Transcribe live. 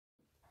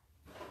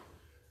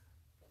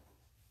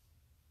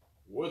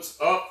What's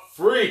up,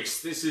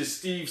 freaks? This is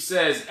Steve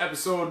Says,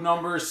 episode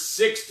number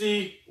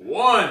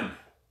 61.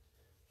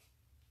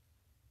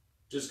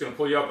 Just going to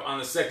pull you up on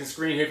the second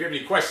screen here. If you have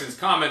any questions,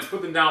 comments,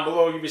 put them down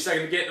below. Give me a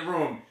second to get in the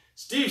room.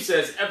 Steve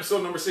Says,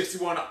 episode number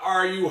 61.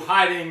 Are you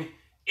hiding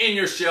in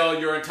your shell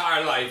your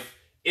entire life?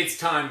 It's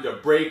time to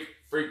break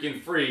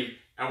freaking free.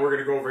 And we're going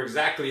to go over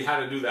exactly how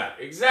to do that.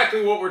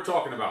 Exactly what we're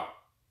talking about.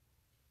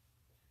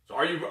 So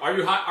are you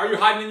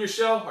hiding in your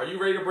shell? Are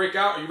you ready to break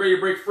out? Are you ready to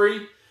break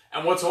free?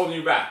 And what's holding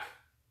you back?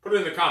 Put it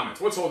in the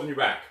comments. What's holding you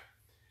back?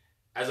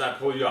 As I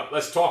pull you up.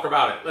 Let's talk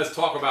about it. Let's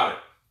talk about it.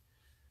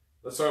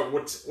 Let's start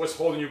with what's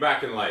holding you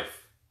back in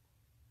life.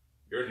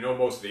 You already know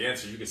most of the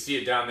answer. You can see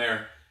it down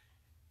there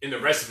in the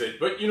rest of it.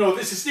 But you know,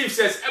 this is Steve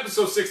Says,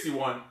 episode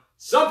 61.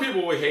 Some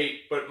people will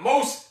hate, but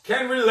most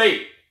can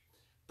relate.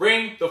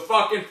 Bring the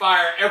fucking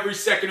fire every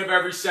second of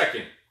every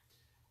second.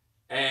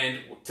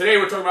 And today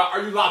we're talking about,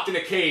 are you locked in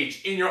a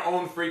cage in your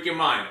own freaking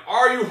mind?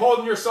 Are you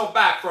holding yourself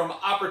back from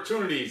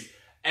opportunities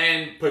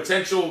and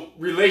potential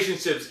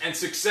relationships and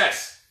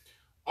success?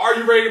 Are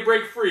you ready to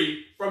break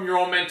free from your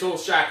own mental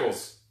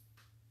shackles?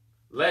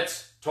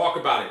 Let's talk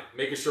about it.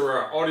 Making sure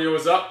our audio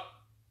is up.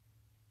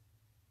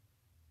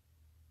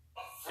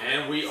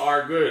 And we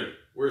are good.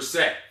 We're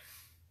set.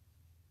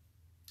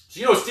 So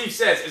you know, Steve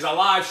Says is a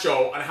live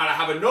show on how to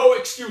have a no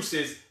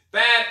excuses,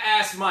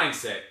 badass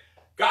mindset,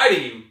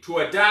 guiding you to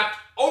adapt,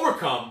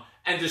 overcome,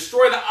 and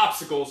destroy the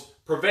obstacles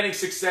preventing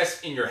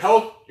success in your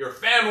health, your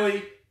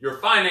family, your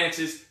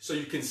finances, so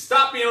you can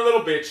stop being a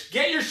little bitch,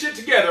 get your shit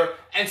together,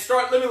 and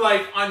start living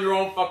life on your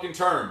own fucking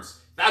terms.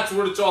 That's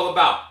what it's all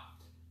about.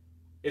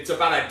 It's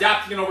about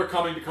adapting and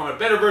overcoming, becoming a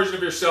better version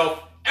of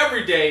yourself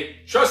every day,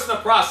 trusting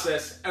the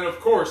process, and of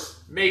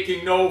course,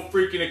 making no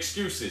freaking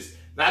excuses.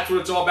 That's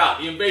what it's all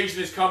about. The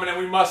invasion is coming and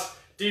we must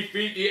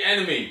defeat the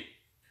enemy.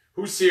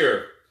 Who's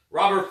here?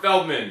 Robert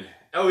Feldman,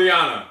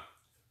 Eliana, a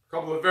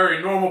couple of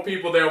very normal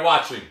people there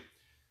watching.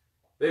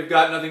 They've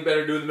got nothing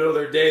better to do in the middle of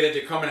their day than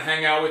to come and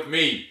hang out with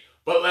me.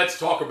 But let's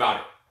talk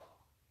about it.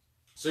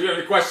 So you have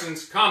any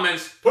questions,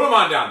 comments, put them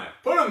on down there.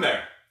 Put them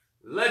there.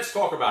 Let's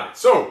talk about it.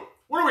 So,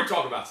 what are we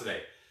talking about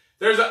today?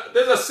 There's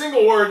a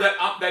single word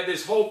that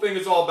this whole thing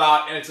is all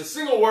about, and it's a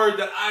single word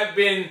that I've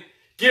been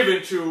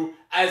given to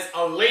as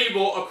a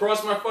label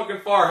across my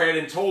fucking forehead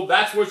and told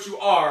that's what you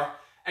are.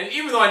 And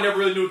even though I never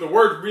really knew what the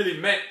word really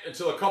meant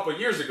until a couple of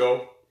years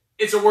ago,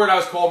 it's a word I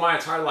was called my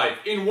entire life.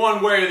 In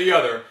one way or the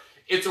other,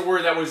 it's a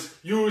word that was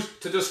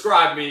used to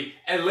describe me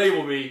and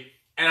label me,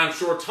 and I'm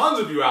sure tons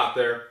of you out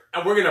there,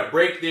 and we're going to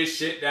break this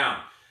shit down.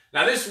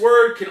 Now, this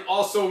word can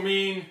also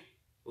mean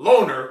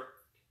loner,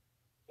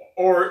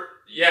 or,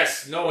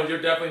 yes, no,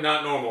 you're definitely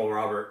not normal,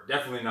 Robert.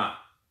 Definitely not.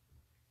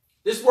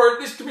 This word,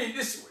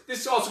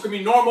 this also could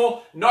be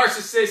normal,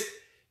 narcissist,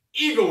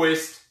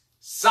 egoist,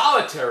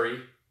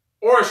 solitary,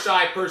 or a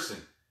shy person.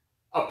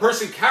 A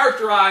person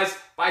characterized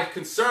by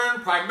concern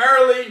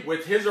primarily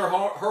with his or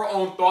her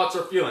own thoughts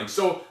or feelings.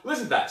 So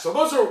listen to that. So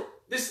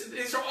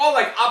these are all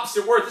like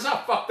opposite words. This is how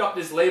fucked up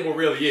this label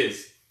really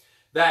is.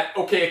 That,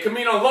 okay, it could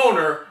mean a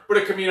loner, but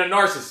it could mean a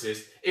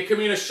narcissist. It could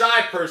mean a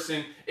shy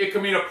person. It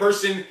could mean a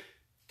person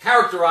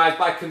characterized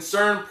by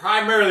concern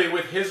primarily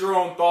with his or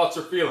own thoughts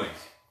or feelings.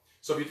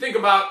 So if you think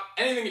about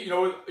anything, you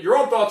know, your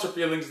own thoughts or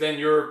feelings, then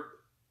you're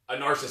a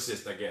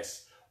narcissist, I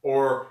guess.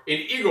 Or an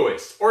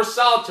egoist, or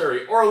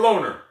solitary, or a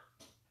loner.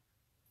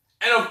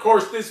 And of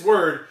course, this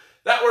word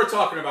that we're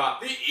talking about,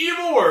 the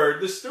evil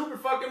word, the stupid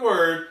fucking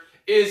word,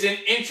 is an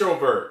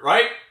introvert,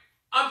 right?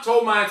 I'm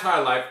told my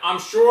entire life, I'm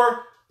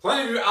sure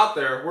plenty of you out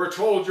there were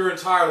told your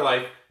entire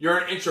life, you're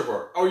an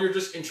introvert. Oh, you're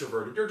just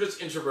introverted. You're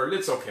just introverted.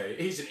 It's okay.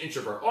 He's an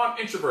introvert. Oh, I'm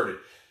introverted.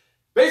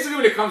 Basically,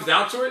 when it comes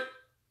down to it,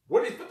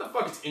 what the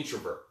fuck is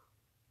introvert?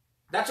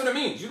 That's what it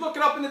means. You look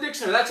it up in the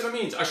dictionary. That's what it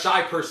means. A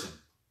shy person.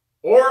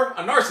 Or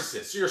a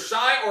narcissist. So you're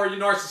shy or you're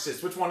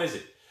narcissist. Which one is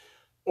it?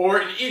 Or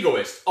an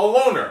egoist. A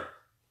loner.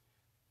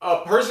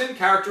 A person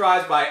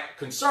characterized by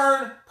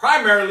concern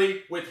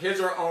primarily with his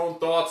or her own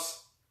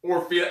thoughts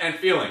and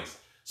feelings.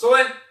 So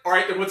then, all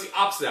right, then what's the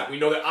opposite of that? We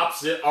know the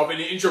opposite of an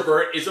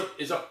introvert is a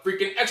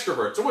freaking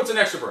extrovert. So what's an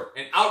extrovert?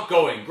 An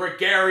outgoing,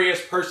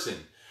 gregarious person.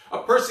 A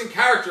person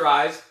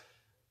characterized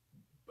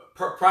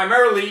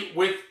primarily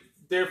with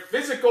their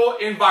physical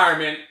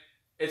environment.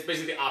 It's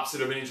basically the opposite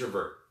of an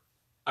introvert.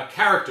 A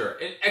character,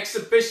 an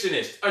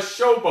exhibitionist, a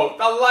showboat,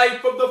 the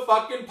life of the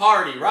fucking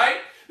party, right?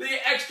 The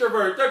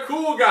extrovert, the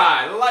cool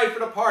guy, the life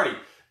of the party.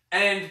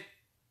 And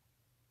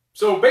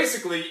so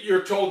basically,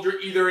 you're told you're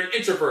either an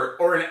introvert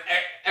or an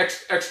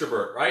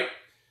extrovert, right?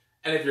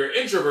 And if you're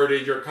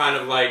introverted, you're kind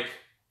of like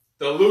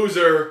the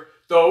loser,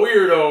 the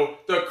weirdo,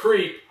 the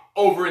creep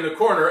over in the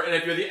corner. And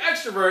if you're the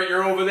extrovert,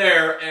 you're over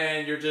there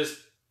and you're just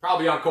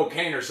probably on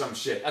cocaine or some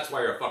shit. That's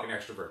why you're a fucking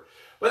extrovert.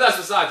 But that's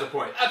besides the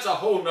point. That's a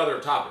whole nother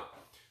topic.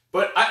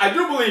 But I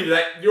do believe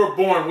that you're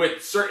born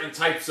with certain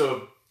types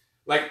of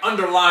like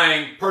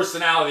underlying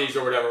personalities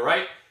or whatever,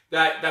 right?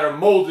 That are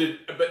molded,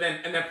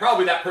 and then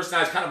probably that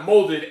personality is kind of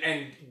molded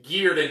and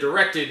geared and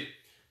directed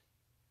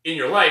in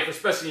your life,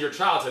 especially in your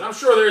childhood. I'm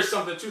sure there is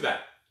something to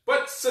that.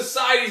 But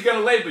society's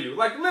gonna label you.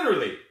 Like,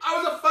 literally.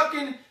 I was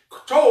fucking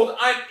told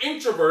I'm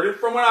introverted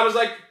from when I was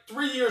like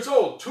 3 years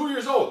old, 2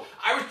 years old.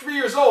 I was 3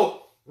 years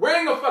old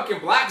wearing a fucking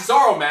black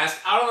Zorro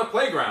mask out on the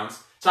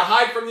playgrounds to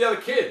hide from the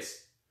other kids.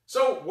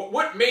 So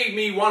what made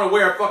me want to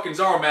wear a fucking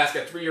Zorro mask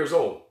at 3 years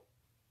old?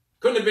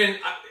 Couldn't have been,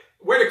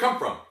 where'd it come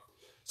from?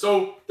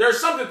 So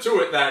there's something to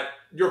it that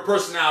your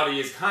personality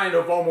is kind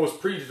of almost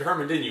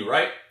predetermined in you,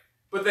 right?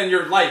 But then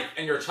your life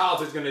and your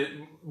childhood is going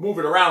to move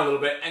it around a little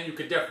bit, and you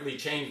could definitely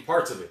change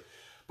parts of it.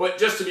 But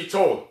just to be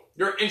told,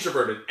 you're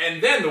introverted.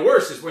 And then the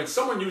worst is when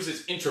someone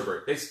uses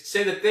introvert. They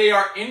say that they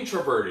are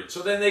introverted.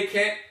 So then they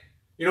can't,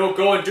 you know,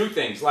 go and do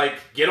things like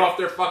get off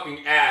their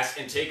fucking ass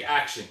and take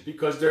action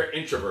because they're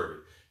introverted.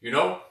 You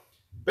know?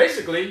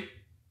 Basically,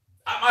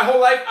 my whole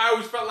life, I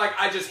always felt like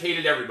I just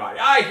hated everybody.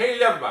 I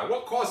hated everybody.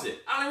 What caused it?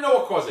 I don't even know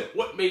what caused it.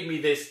 What made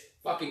me this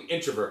fucking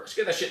introvert? I should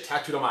get that shit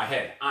tattooed on my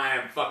head. I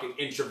am fucking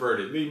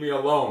introverted. Leave me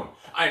alone.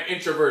 I'm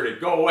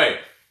introverted. Go away.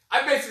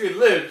 I basically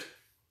lived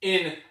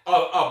in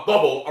a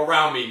bubble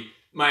around me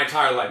my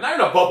entire life. Not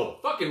even a bubble.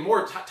 Fucking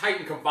more tight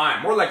and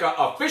confined. More like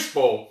a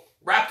fishbowl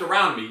wrapped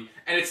around me.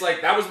 And it's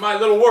like, that was my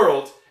little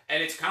world.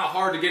 And it's kind of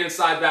hard to get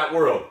inside that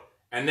world.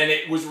 And then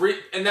it was,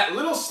 and that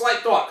little slight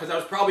thought, because I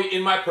was probably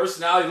in my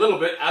personality a little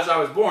bit as I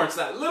was born, so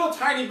that little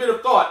tiny bit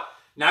of thought,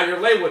 now you're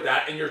labeled with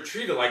that, and you're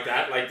treated like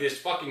that, like this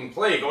fucking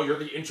plague. Oh, you're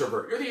the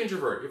introvert. You're the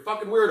introvert. You're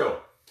fucking weirdo.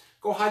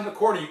 Go hide in the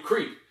corner, you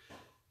creep.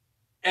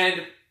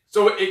 And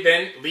so it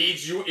then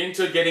leads you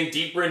into getting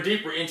deeper and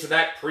deeper into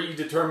that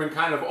predetermined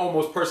kind of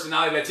almost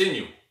personality that's in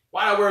you.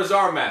 Why do I wear a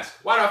Zorro mask?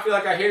 Why do I feel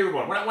like I hate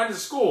everyone? When I went to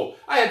school,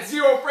 I had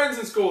 0 friends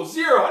in school.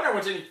 0. I never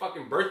went to any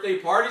fucking birthday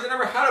parties. I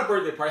never had a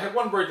birthday party. I had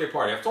 1 birthday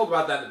party. I've told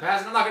about that in the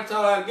past, and I'm not going to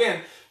tell that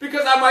again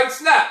because I might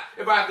snap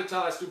if I have to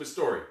tell that stupid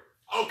story.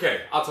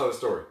 Okay, I'll tell the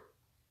story.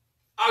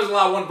 I was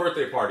allowed 1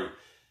 birthday party.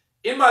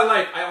 In my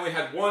life, I only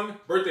had 1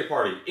 birthday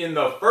party. In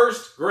the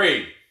 1st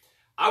grade,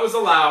 I was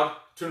allowed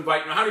to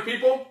invite, you know how many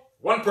people?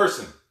 1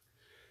 person.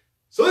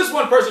 So this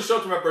 1 person showed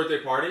up to my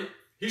birthday party.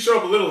 He showed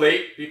up a little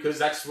late because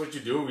that's what you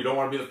do. You don't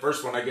want to be the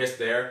first one, I guess,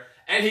 there.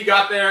 And he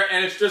got there,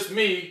 and it's just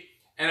me,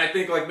 and I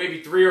think like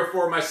maybe 3 or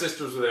 4 of my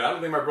sisters were there. I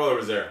don't think my brother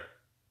was there.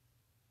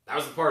 That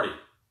was the party.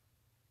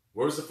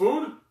 Where was the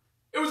food?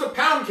 It was a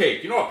pound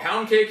cake. You know what a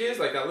pound cake is?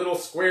 Like that little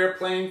square,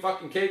 plain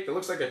fucking cake that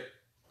looks like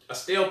a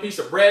stale piece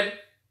of bread.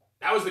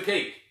 That was the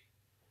cake.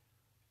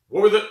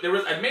 What were there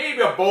was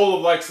maybe a bowl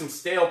of like some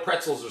stale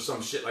pretzels or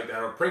some shit like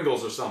that, or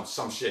Pringles or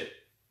some shit.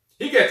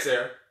 He gets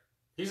there.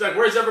 He's like,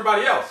 where's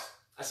everybody else?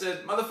 I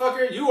said,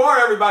 motherfucker, you are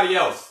everybody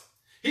else.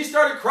 He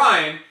started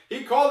crying.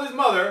 He called his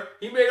mother.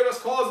 He made us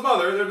call his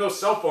mother. There were no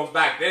cell phones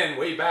back then,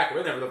 way back,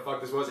 whenever the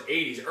fuck this was,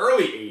 80s,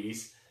 early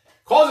 80s.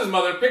 Calls his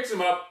mother, picks him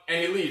up,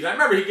 and he leaves. I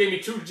remember he gave me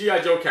 2 G.I.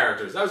 Joe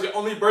characters. That was the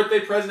only birthday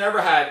present I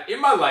ever had in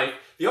my life.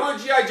 The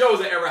only G.I. Joes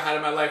I ever had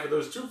in my life were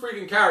those 2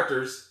 freaking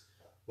characters.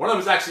 One of them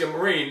was actually a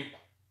Marine.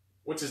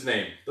 What's his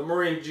name? The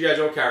Marine G.I.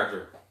 Joe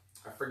character.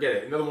 I forget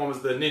it. Another one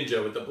was the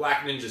ninja with the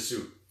black ninja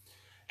suit.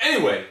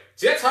 Anyway,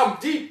 see, that's how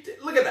deep,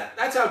 look at that.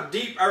 That's how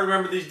deep I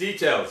remember these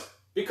details.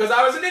 Because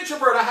I was an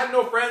introvert. I had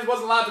no friends,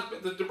 wasn't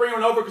allowed to bring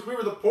one over because we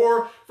were the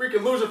poor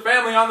freaking loser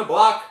family on the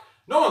block.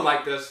 No one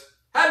liked us.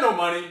 Had no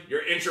money.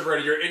 You're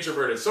introverted. You're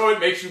introverted. So it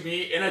makes you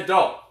be an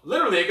adult.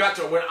 Literally, it got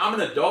to when I'm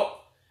an adult,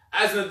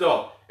 as an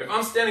adult, if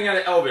I'm standing at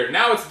an elevator,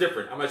 now it's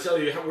different. I'm going to tell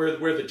you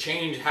where the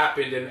change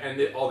happened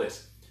and all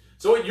this.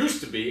 So it used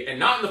to be, and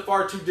not in the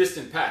far too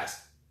distant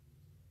past,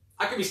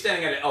 I could be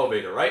standing at an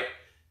elevator, right?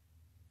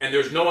 And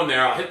there's no one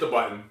there, I'll hit the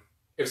button.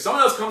 If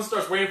someone else comes and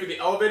starts waiting for the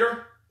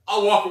elevator,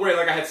 I'll walk away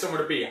like I had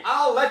somewhere to be.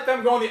 I'll let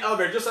them go in the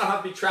elevator just so I don't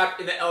have to be trapped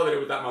in the elevator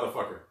with that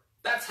motherfucker.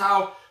 That's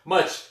how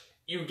much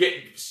you get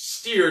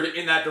steered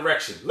in that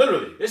direction.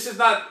 Literally. This is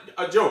not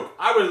a joke.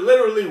 I would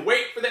literally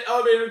wait for the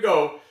elevator to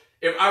go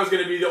if I was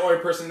going to be the only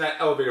person in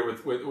that elevator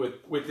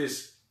with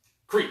this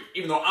creep,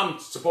 even though I'm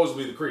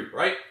supposedly the creep,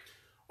 right?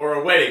 Or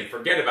a wedding,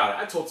 forget about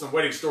it. I told some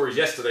wedding stories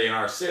yesterday in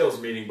our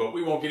sales meeting, but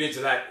we won't get into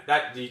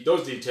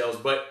those details.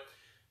 But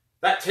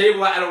that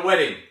table at a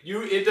wedding,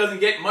 it doesn't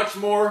get much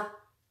more,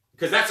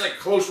 because that's like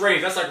close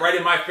range. That's like right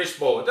in my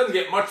fishbowl. It doesn't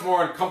get much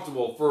more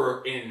uncomfortable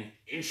for an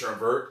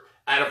introvert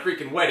at a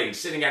freaking wedding,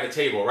 sitting at a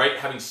table, right?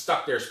 Having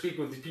stuck there,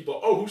 speaking with these people.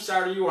 Oh, whose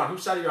side are you on?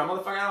 Whose side are you on?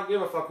 Motherfucker, I don't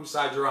give a fuck whose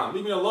side you're on.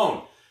 Leave me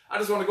alone. I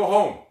just want to go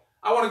home.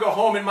 I want to go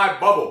home in my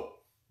bubble,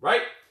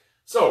 right?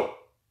 So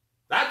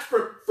that's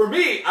for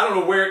me. I don't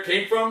know where it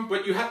came from,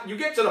 but you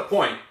get to the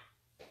point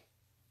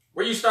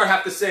where you start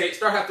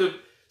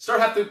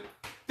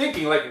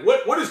thinking like,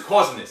 what is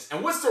causing this?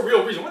 And what's the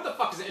real reason? What the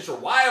fuck is the issue?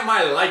 Why am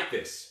I like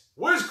this?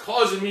 What is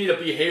causing me to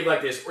behave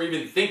like this or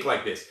even think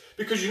like this?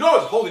 Because you know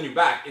it's holding you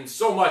back in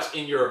so much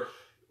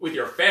with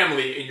your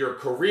family, in your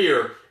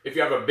career, if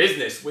you have a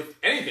business, with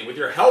anything, with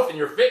your health and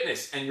your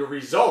fitness and your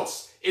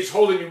results, it's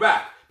holding you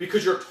back.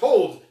 Because you're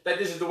told that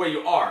this is the way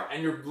you are,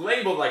 and you're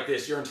labeled like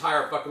this your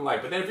entire fucking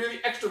life. But then if you're the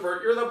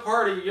extrovert, you're the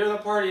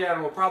party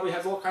animal, probably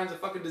has all kinds of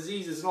fucking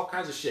diseases and all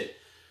kinds of shit.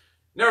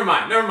 Never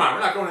mind. We're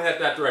not going in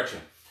that direction.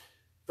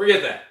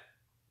 Forget that.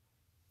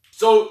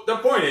 So the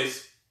point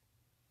is,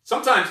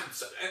 Sometimes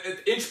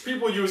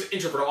people use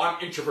introvert. Oh,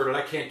 I'm introverted.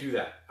 I can't do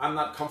that. I'm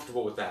not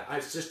comfortable with that.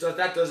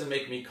 That doesn't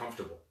make me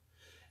comfortable.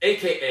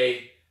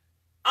 AKA,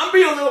 I'm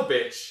being a little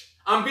bitch.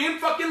 I'm being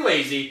fucking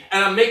lazy,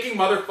 and I'm making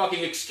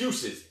motherfucking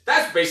excuses.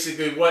 That's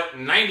basically what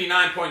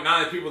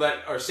 99.9% of people that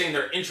are saying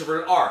they're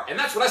introverted are. And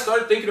that's what I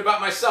started thinking about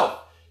myself.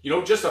 You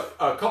know, just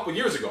a couple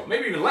years ago.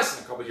 Maybe even less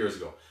than a couple years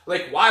ago.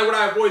 Like, why would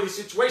I avoid these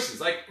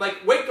situations? Like,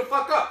 wake the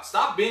fuck up.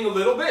 Stop being a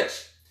little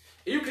bitch.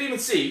 You can even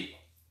see,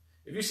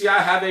 if you see I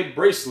have a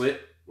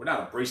bracelet. Well,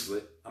 not a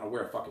bracelet. I don't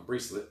wear a fucking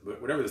bracelet.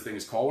 But whatever this thing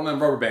is called. One of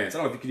them rubber bands. I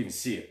don't know if you can even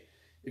see it.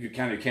 If you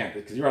can, you can't.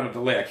 Because you're on a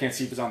delay. I can't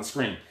see if it's on the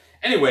screen.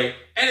 Anyway,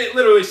 and it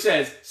literally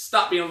says,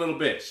 stop being a little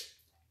bitch.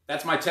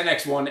 That's my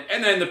 10X one.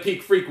 And then the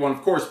Peak Freak one.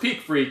 Of course,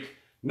 Peak Freak,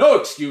 no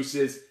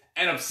excuses,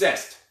 and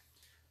obsessed.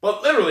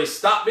 But literally,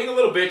 stop being a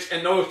little bitch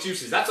and no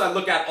excuses. That's what I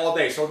look at all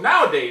day. So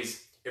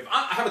nowadays, if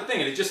I have a thing,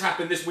 and it just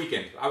happened this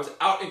weekend. I was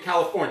out in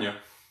California.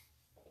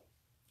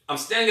 I'm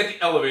standing at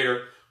the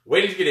elevator,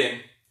 waiting to get in.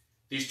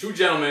 These two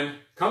gentlemen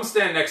come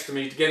stand next to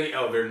me to get in the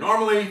elevator.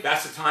 Normally,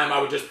 that's the time I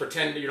would just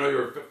pretend, you know,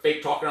 you're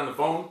fake talking on the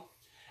phone.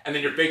 And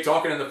then you're fake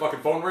talking and the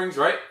fucking phone rings,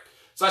 right?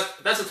 So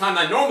that's the time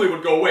that I normally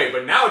would go away.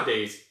 But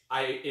nowadays,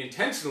 I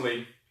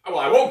intentionally, well,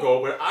 I won't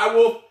go, but I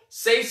will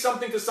say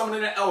something to someone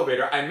in an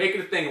elevator. I make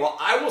it a thing. Well,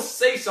 I will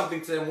say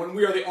something to them when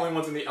we are the only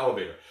ones in the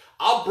elevator.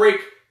 I'll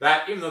break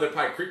that, even though they're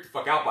probably creeped the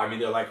fuck out by me.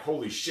 They're like,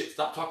 holy shit,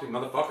 stop talking,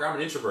 motherfucker. I'm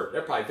an introvert.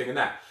 They're probably thinking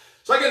that.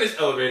 So I get in this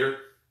elevator.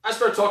 I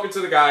start talking to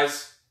the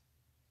guys.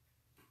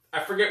 I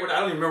don't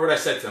even remember what I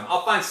said to them.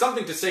 I'll find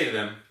something to say to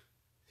them.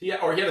 He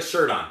had a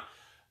shirt on.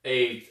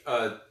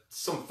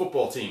 Some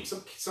football team,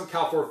 some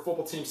California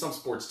football team, some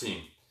sports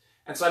team.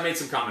 And so I made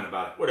some comment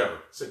about it. Whatever.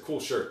 It's a cool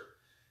shirt.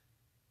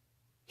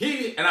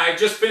 He and I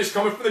just finished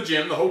coming from the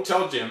gym, the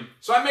hotel gym.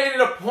 So I made it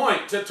a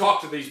point to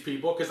talk to these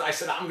people because I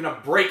said, I'm going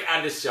to break out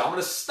of this shell. I'm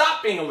going to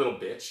stop being a little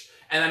bitch.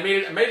 And I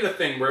made it a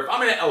thing where if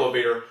I'm in an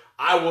elevator,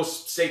 I will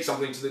say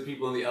something to the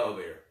people in the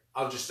elevator.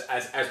 I'll just,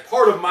 as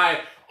part of my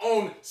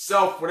own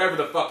self, whatever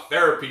the fuck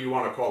therapy you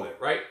want to call it,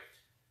 right?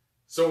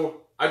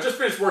 So I just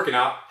finished working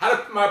out,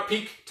 had my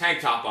Peak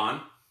tank top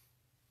on.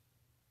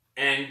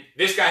 And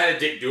this guy had a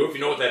dick do, if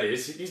you know what that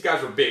is. These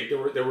guys were big.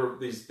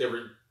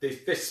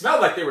 They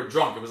smelled like they were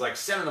drunk. It was like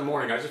 7 in the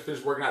morning. I just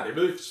finished working out. They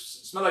really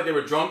smelled like they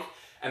were drunk.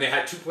 And they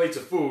had 2 plates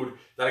of food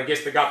that I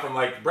guess they got from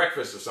like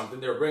breakfast or something.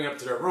 They were bringing up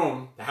to their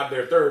room to have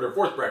their 3rd or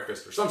 4th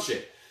breakfast or some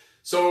shit.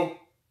 So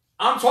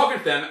I'm talking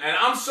to them and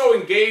I'm so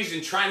engaged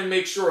in trying to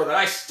make sure that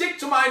I stick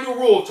to my new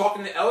rule of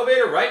talking in the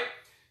elevator, right?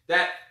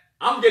 That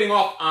I'm getting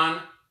off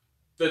on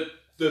the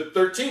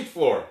 13th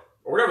floor.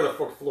 Or whatever the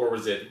fuck floor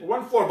was it.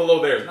 One floor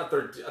below theirs, not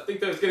 13. I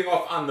think they was getting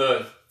off on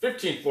the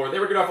 15th floor. They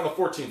were getting off on the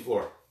 14th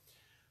floor.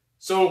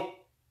 So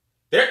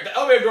the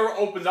elevator door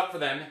opens up for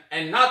them,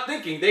 and not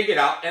thinking, they get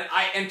out, and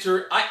I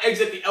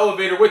exit the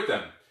elevator with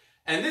them.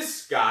 And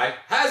this guy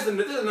has this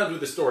has nothing to do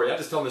with the story. I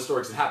just tell him the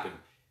story because it happened.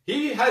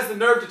 He has the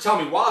nerve to tell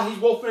me while he's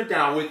wolfing it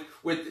down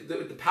with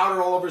the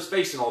powder all over his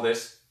face and all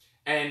this.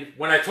 And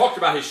when I talked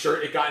about his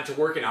shirt, it got into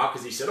working out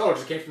because he said, oh, I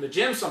just came from the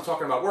gym, so I'm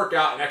talking about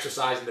workout and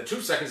exercise in the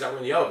 2 seconds that we're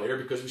in the elevator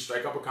because we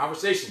strike up a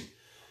conversation.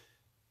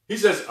 He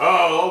says, oh,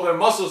 all the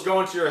muscles go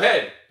into your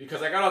head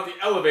because I got off the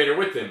elevator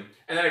with him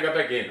and then I got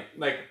back in.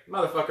 Like,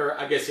 motherfucker,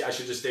 I guess I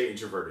should just stay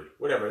introverted.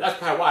 Whatever. That's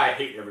probably why I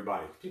hate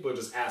everybody. People are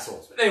just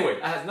assholes. But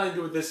anyway, that has nothing to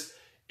do with this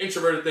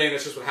introverted thing.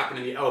 That's just what happened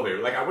in the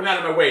elevator. Like, I went out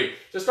of my way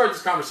to start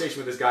this conversation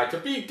with this guy to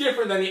be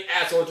different than the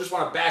asshole just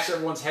want to bash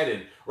everyone's head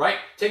in, right?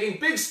 Taking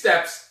big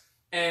steps.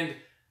 And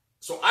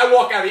so I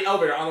walk out of the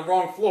elevator on the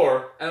wrong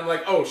floor, and I'm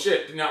like, oh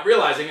shit, not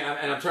realizing,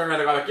 and I'm turning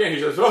around and go back in.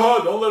 He says,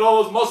 oh, don't let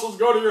all those muscles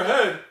go to your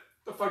head.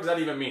 What the fuck does that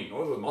even mean?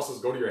 All those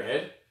muscles go to your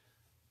head?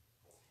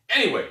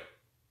 Anyway,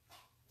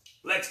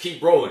 let's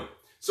keep rolling.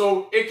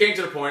 So it came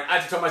to the point, I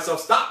had to tell myself,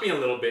 stop being a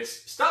little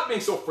bitch. Stop being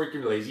so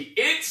freaking lazy.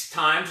 It's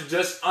time to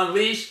just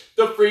unleash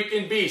the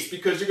freaking beast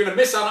because you're going to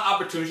miss out on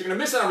opportunities. You're going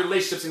to miss out on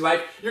relationships in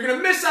life. You're going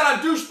to miss out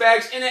on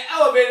douchebags in an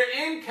elevator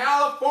in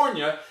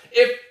California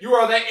if you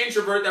are that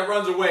introvert that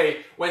runs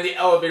away when the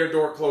elevator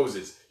door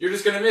closes. You're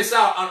just going to miss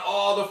out on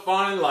all the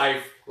fun in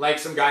life like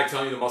some guy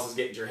telling you the muscles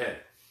get into your head.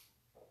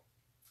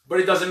 But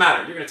it doesn't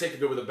matter. You're going to take the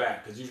good with the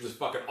bad because you're just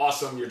fucking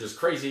awesome. You're just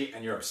crazy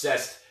and you're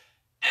obsessed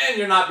and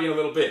you're not being a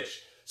little bitch.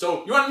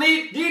 So you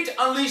need to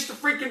unleash the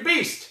freaking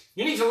beast.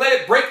 You need to let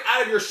it break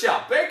out of your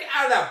shell. Break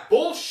out of that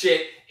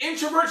bullshit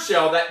introvert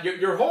shell that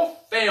your whole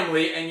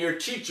family and your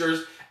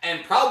teachers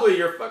and probably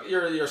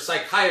your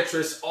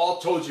psychiatrist all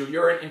told you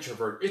you're an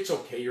introvert. It's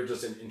okay, you're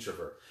just an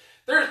introvert.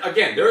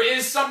 There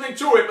is something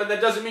to it, but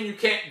that doesn't mean you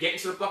can't get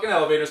into the fucking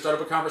elevator and start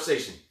up a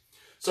conversation.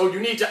 So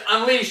you need to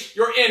unleash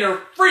your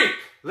inner freak.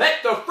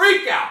 Let the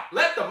freak out.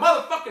 Let the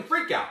motherfucking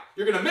freak out.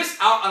 You're going to miss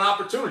out on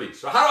opportunities.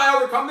 So how do I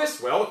overcome this?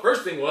 Well, the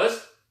first thing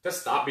was to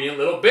stop being a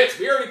little bitch.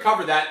 We already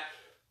covered that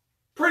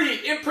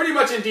pretty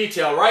much in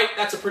detail, right?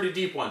 That's a pretty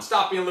deep one.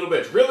 Stop being a little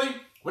bitch. Really,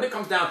 when it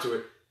comes down to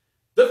it,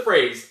 the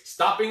phrase,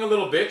 stop being a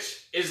little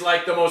bitch, is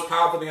like the most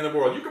powerful thing in the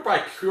world. You could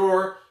probably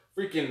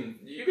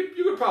you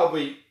could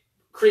probably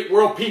create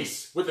world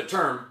peace with the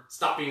term,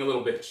 stop being a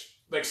little bitch.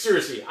 Like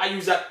seriously, I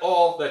use that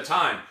all the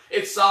time.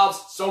 It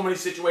solves so many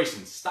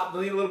situations. Stop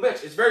being a little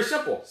bitch. It's very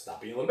simple.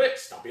 Stop being a little bitch.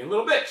 Stop being a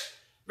little bitch.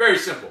 Very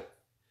simple.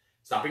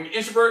 Stop being an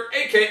introvert,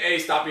 aka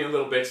stop being a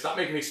little bitch. Stop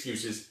making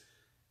excuses.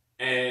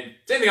 And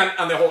same thing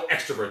on the whole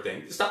extrovert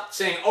thing. Stop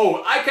saying,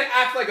 oh, I can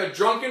act like a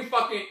drunken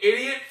fucking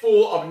idiot,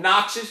 fool,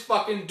 obnoxious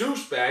fucking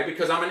douchebag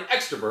because I'm an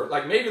extrovert.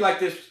 Like maybe like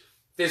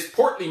this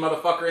portly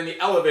motherfucker in the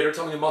elevator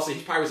telling him also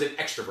he probably was an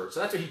extrovert. So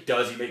that's what he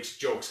does. He makes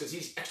jokes because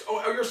he's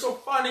oh, you're so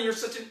funny. You're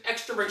such an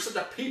extrovert. You're such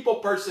a people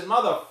person.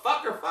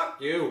 Motherfucker, fuck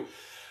you.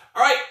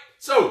 All right,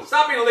 so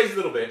stop being a lazy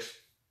little bitch.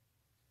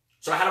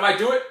 So how do I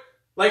do it?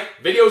 Like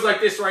videos like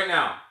this right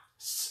now.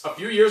 A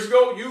few years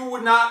ago, you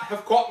would not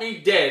have caught me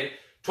dead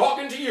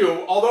talking to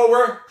you, although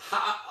we're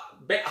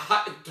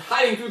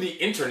hiding through the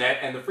internet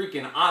and the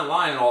freaking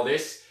online and all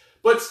this.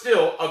 But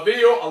still, a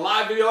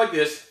live video like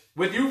this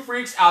with you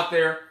freaks out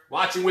there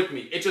watching with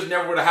me. It just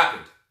never would have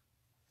happened.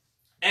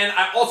 And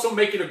I also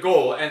make it a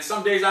goal, and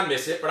some days I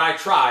miss it, but I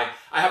try.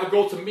 I have a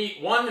goal to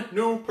meet one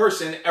new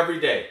person every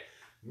day.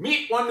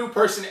 Meet one new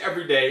person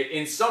every day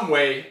in some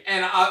way,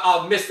 and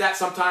I'll miss that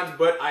sometimes,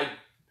 but I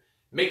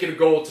make it a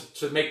goal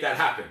to make that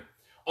happen.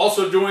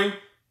 Also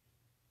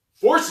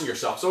forcing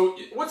yourself. So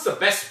what's the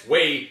best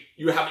way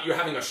you're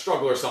having a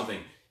struggle or something?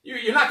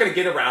 You're not going to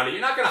get around it.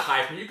 You're not going to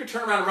hide from it. You can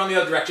turn around and run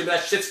the other direction, but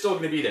that shit's still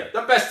going to be there.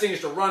 The best thing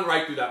is to run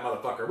right through that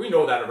motherfucker. We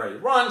know that already.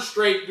 Run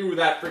straight through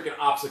that freaking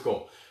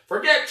obstacle.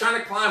 Forget trying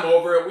to climb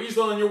over it,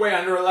 weaseling your way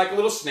under it like a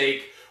little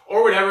snake,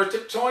 or whatever,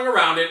 tiptoeing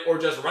around it, or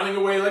just running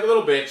away like a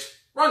little bitch.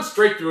 Run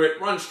straight through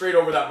it. Run straight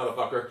over that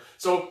motherfucker.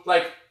 So,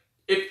 like,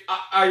 if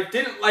I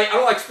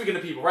don't like speaking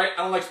to people, right?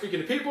 I don't like speaking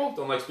to people.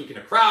 Don't like speaking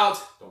to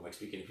crowds. Don't like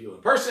speaking to people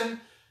in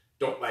person.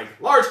 Don't like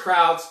large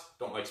crowds.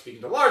 Don't like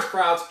speaking to large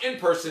crowds in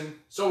person.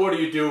 So what do?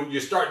 You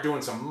start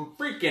doing some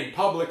freaking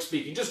public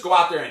speaking. Just go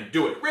out there and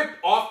do it. Rip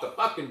off the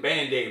fucking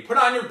Band-Aid. Put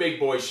on your big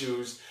boy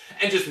shoes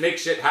and just make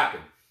shit happen.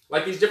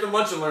 Like these different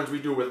lunch and learns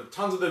we do with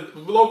tons of the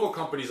local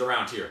companies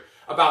around here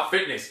about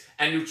fitness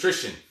and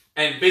nutrition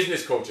and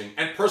business coaching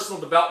and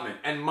personal development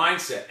and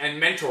mindset and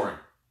mentoring.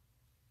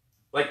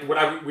 Like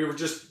what we were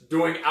just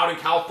doing out in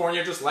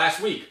California just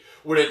last week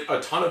with a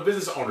ton of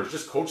business owners,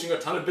 just coaching a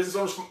ton of business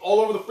owners from all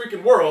over the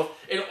freaking world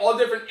in all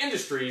different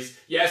industries.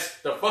 Yes,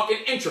 the fucking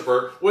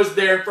introvert was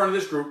there in front of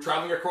this group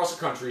traveling across the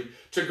country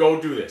to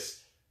go do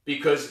this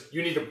because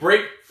you need to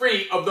break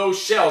free of those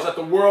shells that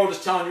the world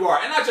is telling you are.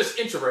 And not just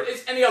introvert,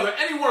 it's any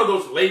one of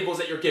those labels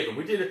that you're given.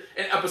 We did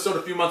an episode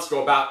a few months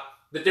ago about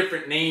the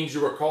different names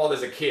you were called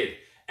as a kid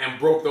and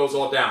broke those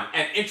all down.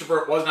 And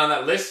introvert wasn't on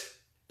that list,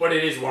 but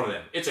it is one of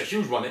them. It's a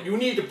huge one that you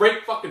need to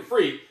break fucking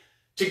free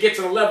to get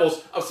to the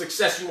levels of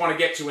success you want to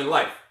get to in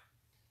life.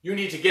 You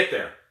need to get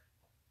there.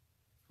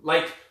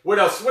 Like, what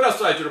else do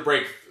I do to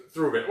break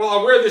through it? Well,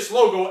 I'll wear this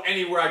logo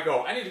anywhere I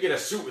go. I need to get a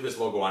suit with this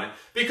logo on it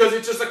because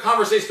it's just a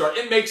conversation starter.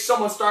 It makes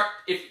someone start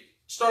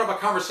up a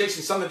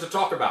conversation, something to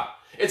talk about.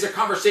 It's a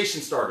conversation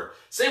starter.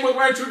 Same with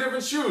wearing two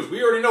different shoes.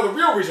 We already know the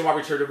real reason why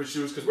we wear different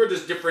shoes because we're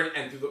just different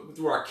and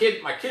through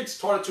my kids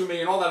taught it to me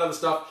and all that other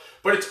stuff.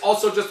 But it's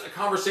also just a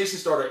conversation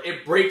starter.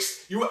 It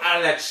breaks you out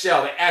of that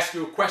shell. They ask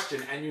you a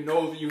question and you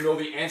know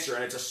the answer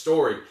and it's a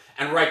story.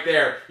 And right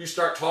there, you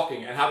start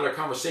talking and having a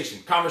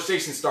conversation.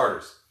 Conversation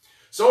starters.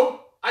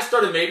 So I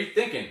started maybe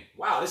thinking,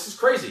 wow, this is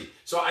crazy.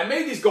 So I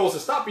made these goals to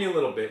stop being a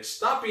little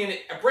bitch,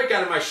 break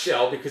out of my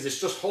shell because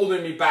it's just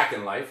holding me back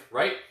in life,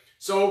 right?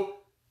 So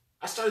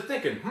I started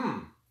thinking,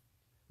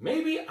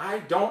 maybe I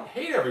don't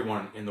hate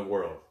everyone in the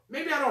world.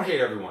 Maybe I don't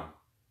hate everyone.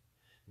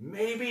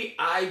 Maybe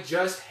I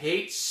just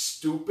hate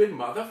stupid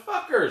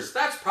motherfuckers.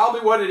 That's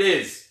probably what it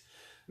is.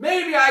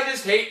 Maybe I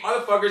just hate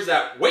motherfuckers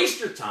that waste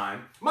your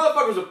time,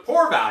 motherfuckers with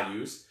poor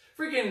values,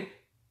 freaking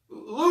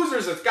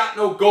losers that's got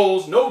no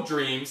goals, no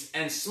dreams,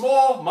 and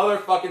small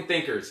motherfucking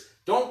thinkers.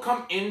 Don't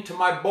come into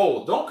my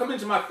bowl. Don't come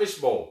into my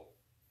fishbowl.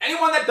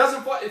 Anyone that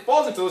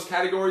falls into those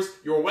categories,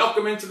 you're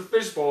welcome into the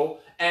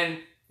fishbowl, and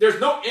there's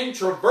no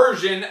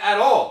introversion at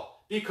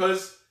all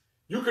because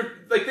you could,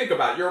 like, think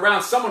about it. You're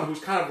around someone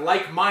who's kind of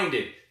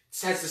like-minded,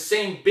 has the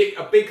same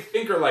a big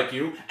thinker like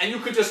you, and you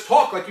could just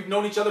talk like you've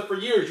known each other for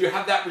years. You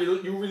have that,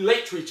 you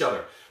relate to each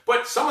other.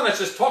 But someone that's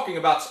just talking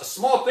about a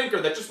small thinker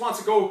that just wants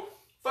to go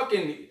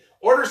fucking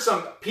order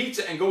some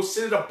pizza and go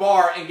sit at a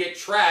bar and get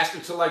trashed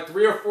until like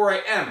 3 or 4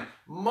 a.m.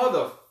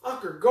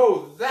 Motherfucker,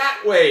 go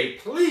that way.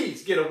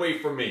 Please get away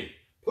from me.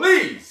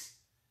 Please.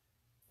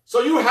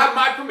 So you have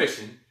my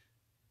permission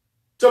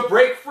to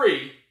break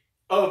free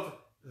of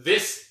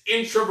this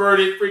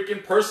introverted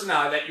freaking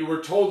personality that you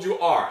were told you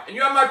are. And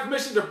you have my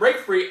permission to break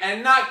free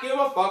and not give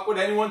a fuck what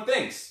anyone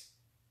thinks.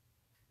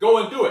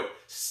 Go and do it.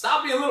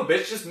 Stop being a little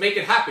bitch. Just make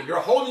it happen. You're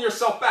holding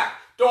yourself back.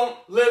 Don't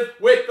live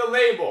with the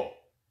label.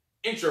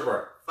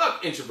 Introvert.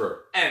 Fuck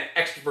introvert and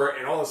extrovert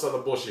and all this other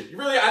bullshit.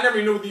 I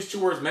never knew what these two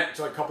words meant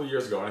until a couple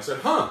years ago. And I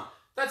said,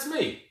 that's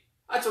me.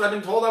 That's what I've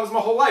been told. That was my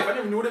whole life. I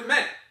never knew what it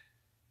meant.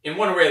 In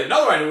one way or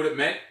another, I knew what it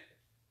meant.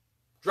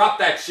 Drop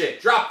that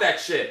shit. Drop that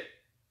shit.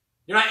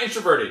 You're not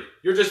introverted.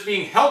 You're just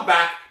being held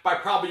back by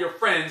probably your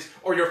friends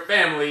or your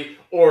family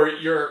or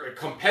your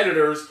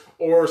competitors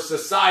or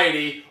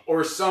society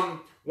or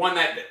someone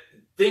that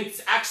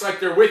acts like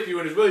they're with you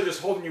and is really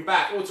just holding you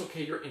back. Oh, it's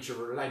okay. You're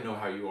introverted. I know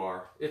how you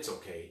are. It's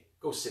okay.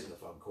 Go sit in the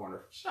fucking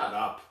corner. Shut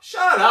up.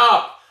 Shut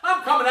up.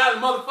 I'm coming out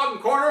of the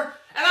motherfucking corner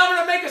and I'm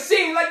going to make a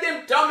scene like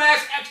them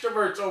dumbass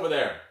extroverts over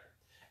there.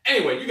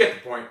 Anyway, you get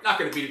the point. Not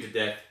going to beat it to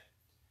death.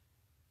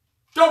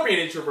 Don't be an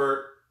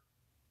introvert.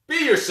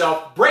 Be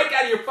yourself. Break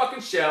out of your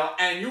fucking shell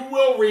and you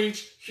will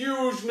reach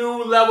huge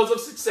new levels of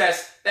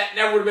success that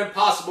never would have been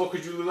possible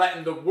because you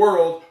letting the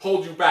world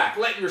hold you back.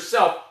 Letting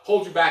yourself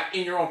hold you back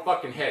in your own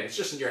fucking head. It's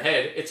just in your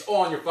head. It's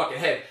all in your fucking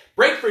head.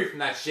 Break free from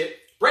that shit.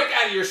 Break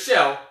out of your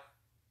shell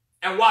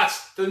and watch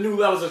the new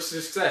levels of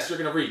success you're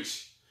going to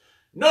reach.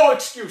 No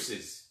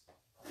excuses.